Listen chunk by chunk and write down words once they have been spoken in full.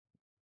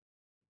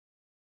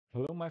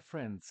Hello, my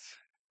friends.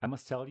 I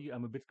must tell you,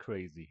 I'm a bit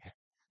crazy.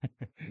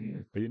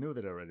 But you know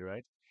that already,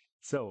 right?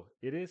 So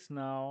it is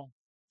now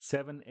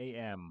 7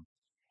 a.m.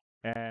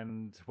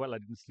 And well, I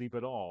didn't sleep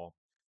at all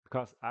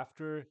because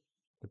after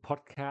the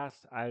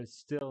podcast, I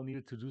still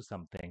needed to do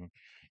something.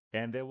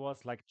 And there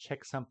was like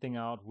check something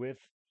out with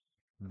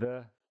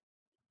the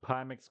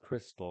Pimax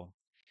crystal.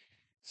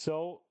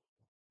 So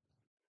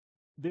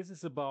this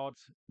is about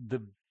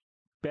the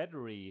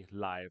battery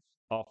life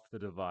of the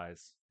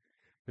device.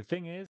 The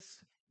thing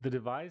is, the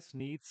device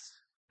needs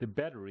the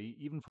battery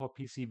even for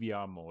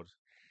PCVR mode.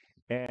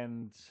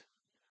 And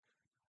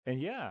and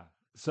yeah,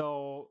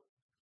 so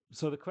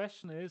so the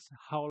question is,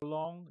 how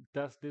long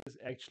does this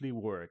actually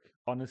work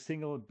on a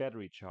single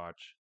battery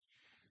charge?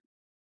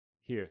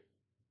 Here.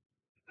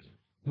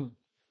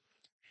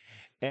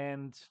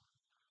 And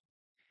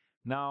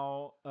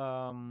now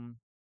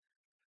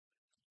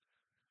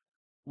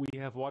we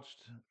have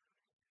watched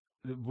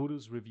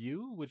Voodoo's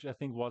review, which I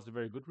think was a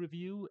very good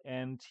review,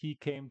 and he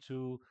came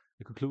to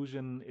the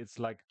conclusion it's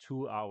like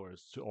 2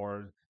 hours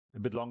or a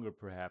bit longer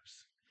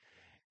perhaps.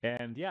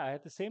 And yeah, I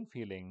had the same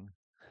feeling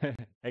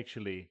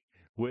actually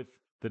with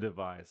the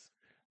device.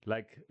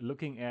 Like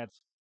looking at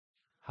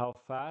how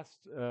fast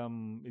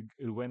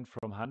it went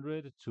from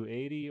 100 to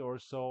 80 or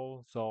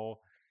so. So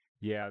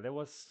yeah, there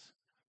was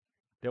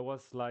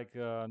like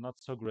not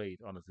so great,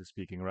 honestly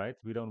speaking, right?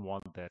 We don't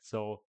want that.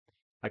 So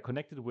I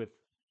connected with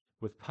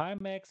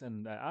Pimax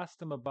and I asked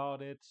them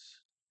about it.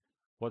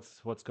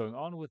 What's going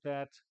on with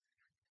that?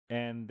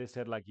 And they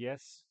said like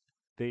yes,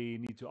 they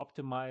need to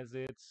optimize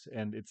it,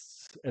 and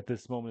it's at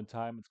this moment in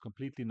time it's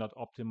completely not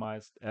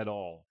optimized at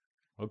all.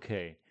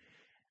 Okay.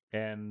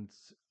 And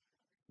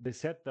they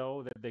said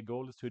though that their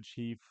goal is to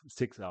achieve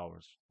 6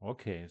 hours.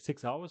 Okay,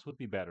 6 hours would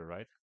be better,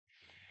 right?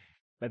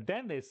 But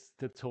then they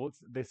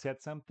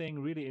said something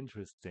really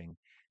interesting.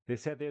 They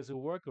said there's a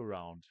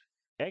workaround.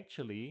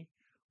 Actually,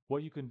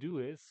 what you can do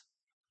is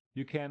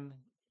you can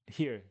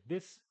here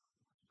this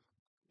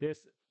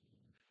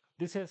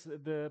this has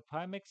the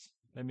Pimax.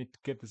 Let me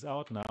get this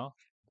out now.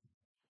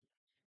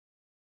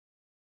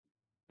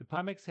 The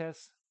Pimax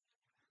has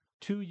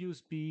two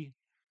USB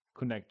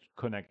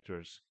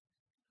connectors,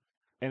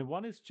 and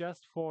one is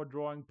just for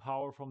drawing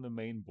power from the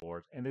main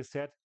board. And they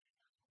said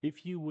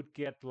if you would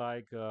get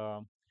like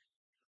a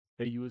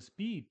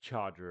USB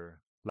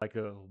charger, like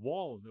a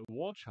wall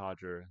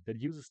charger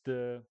that uses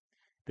the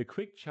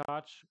quick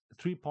charge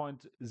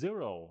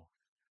 3.0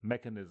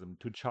 mechanism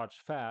to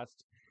charge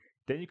fast,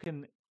 then you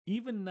can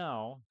even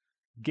now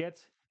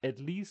get at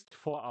least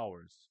 4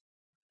 hours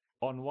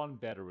on one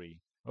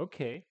battery.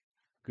 Okay,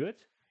 good,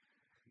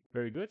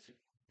 very good.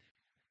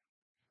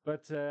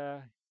 But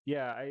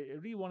yeah, I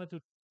really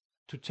wanted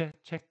to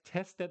check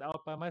test that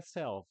out by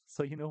myself.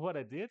 So you know what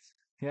I did?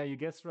 Yeah, you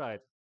guessed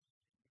right.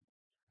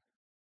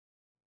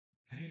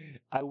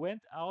 I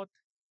went out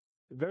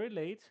very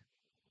late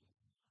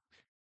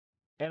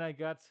and I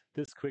got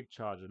this quick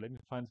charger. Let me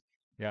find.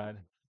 Yeah, I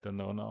don't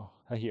know now.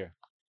 Here.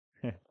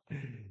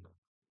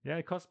 Yeah,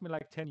 it cost me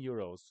like 10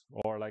 euros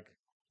or like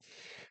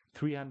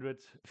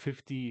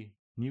 350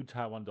 new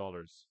Taiwan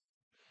dollars.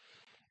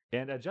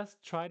 And I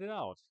just tried it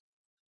out.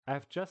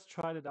 I've just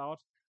tried it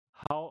out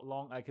how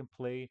long I can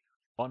play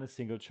on a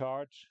single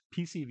charge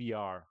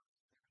PCVR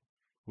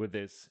with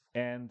this.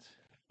 And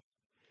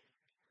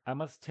I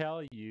must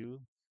tell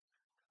you,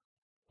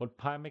 what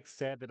Pimax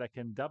said that I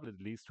can double it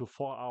at least to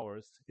 4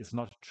 hours is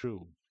not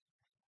true.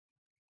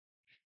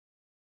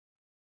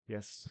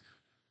 Yes,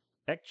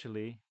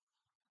 actually,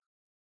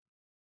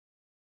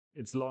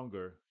 it's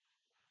longer.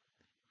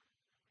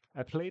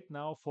 I played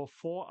now for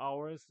 4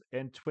 hours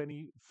and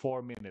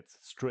 24 minutes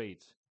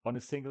straight on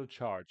a single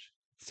charge,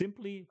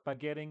 simply by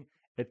getting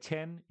a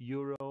 10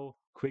 euro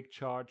quick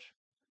charge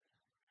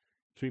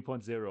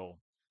 3.0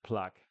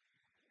 plug.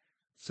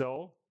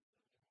 So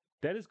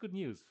that is good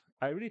news.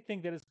 I really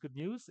think that is good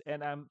news,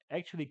 and I'm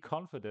actually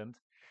confident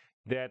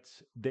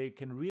that they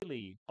can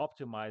really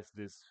optimize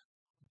this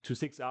to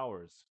 6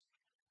 hours.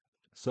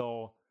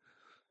 So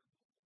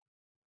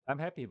I'm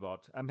happy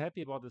about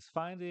this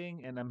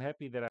finding, and I'm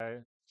happy that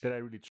I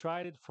really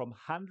tried it from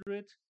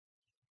 100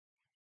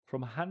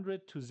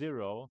 to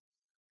 0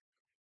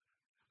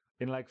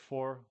 in like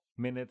 4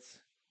 minutes,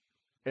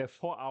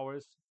 4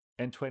 hours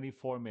and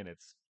 24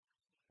 minutes,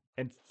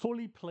 and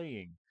fully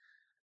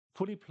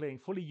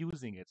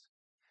using it.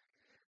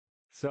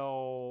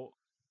 So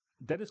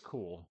that is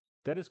cool.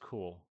 That is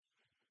cool.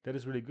 That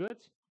is really good.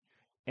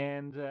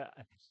 And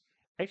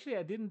actually,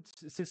 I didn't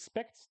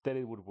suspect that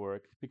it would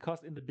work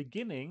because in the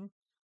beginning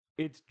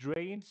it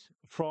drained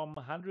from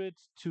 100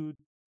 to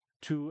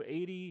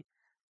 80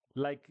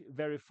 like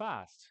very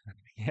fast.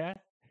 Yeah.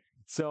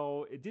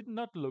 So it did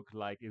not look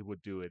like it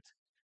would do it.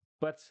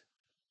 But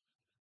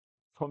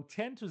from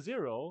 10 to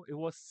 0, it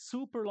was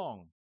super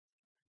long.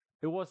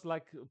 It was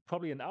like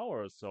probably an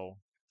hour or so.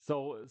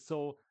 So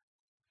so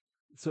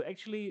so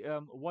actually,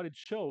 what it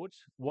showed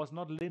was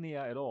not linear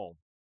at all,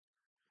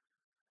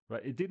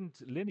 right? It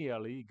didn't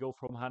linearly go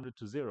from 100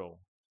 to 0.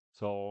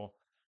 So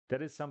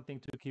that is something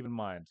to keep in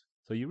mind.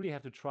 So you really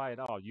have to try it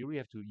out. You really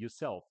have to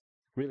yourself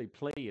really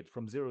play it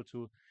from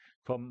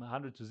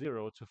 100 to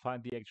 0 to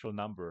find the actual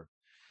number.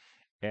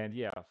 And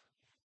yeah,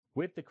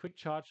 with the quick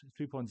charge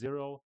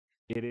 3.0,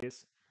 it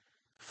is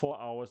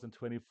 4 hours and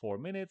 24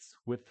 minutes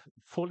with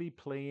fully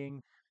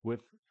playing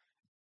with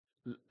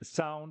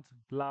sound,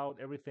 loud,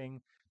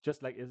 everything,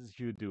 just like as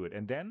you do it.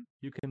 And then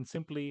you can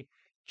simply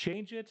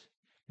change it.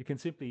 You can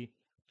simply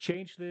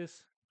change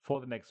this for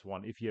the next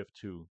one if you have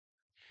two.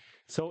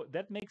 So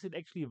that makes it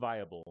actually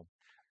viable.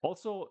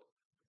 Also,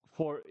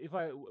 for if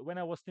I when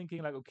I was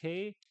thinking like,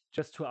 okay,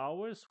 just 2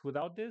 hours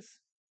without this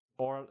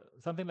or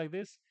something like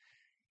this,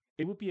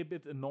 it would be a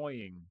bit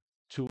annoying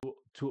to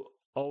to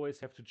always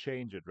have to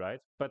change it, right?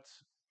 But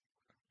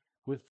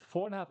with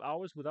 4.5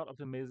 hours without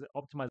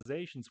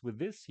optimizations with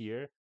this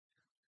here,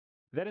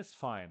 that is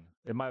fine,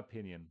 in my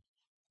opinion.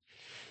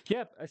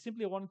 Yep, I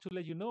simply wanted to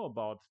let you know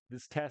about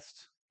this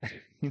test,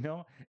 you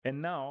know.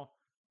 And now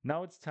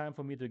it's time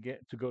for me to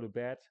go to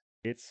bed.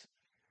 It's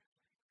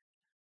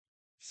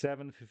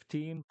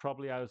 7:15.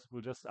 Probably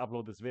will just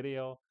upload this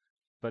video.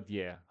 But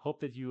yeah, hope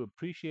that you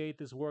appreciate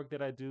this work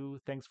that I do.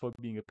 Thanks for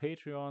being a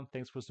Patreon.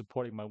 Thanks for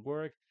supporting my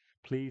work.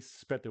 Please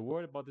spread the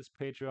word about this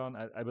Patreon.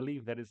 I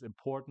believe that is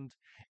important.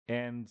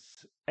 And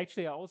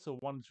actually, I also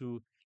wanted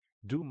to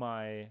do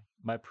my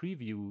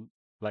preview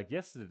like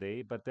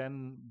yesterday, but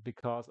then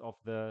because of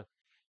the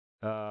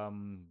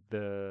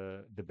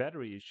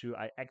battery issue,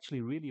 I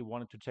actually really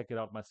wanted to check it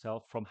out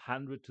myself from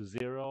 100 to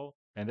 0,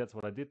 and that's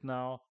what I did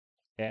now.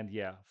 And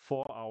yeah,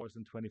 4 hours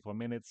and 24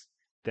 minutes.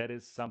 That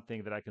is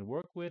something that I can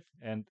work with,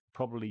 and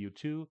probably you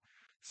too.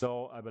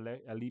 So I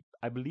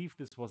believe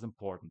this was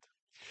important.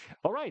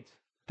 All right.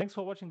 Thanks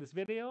for watching this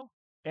video,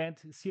 and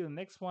see you in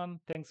the next one.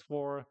 Thanks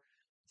for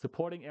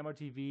supporting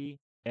MRTV,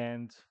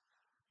 and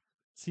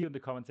see you in the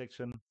comment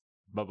section.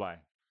 Bye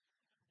bye.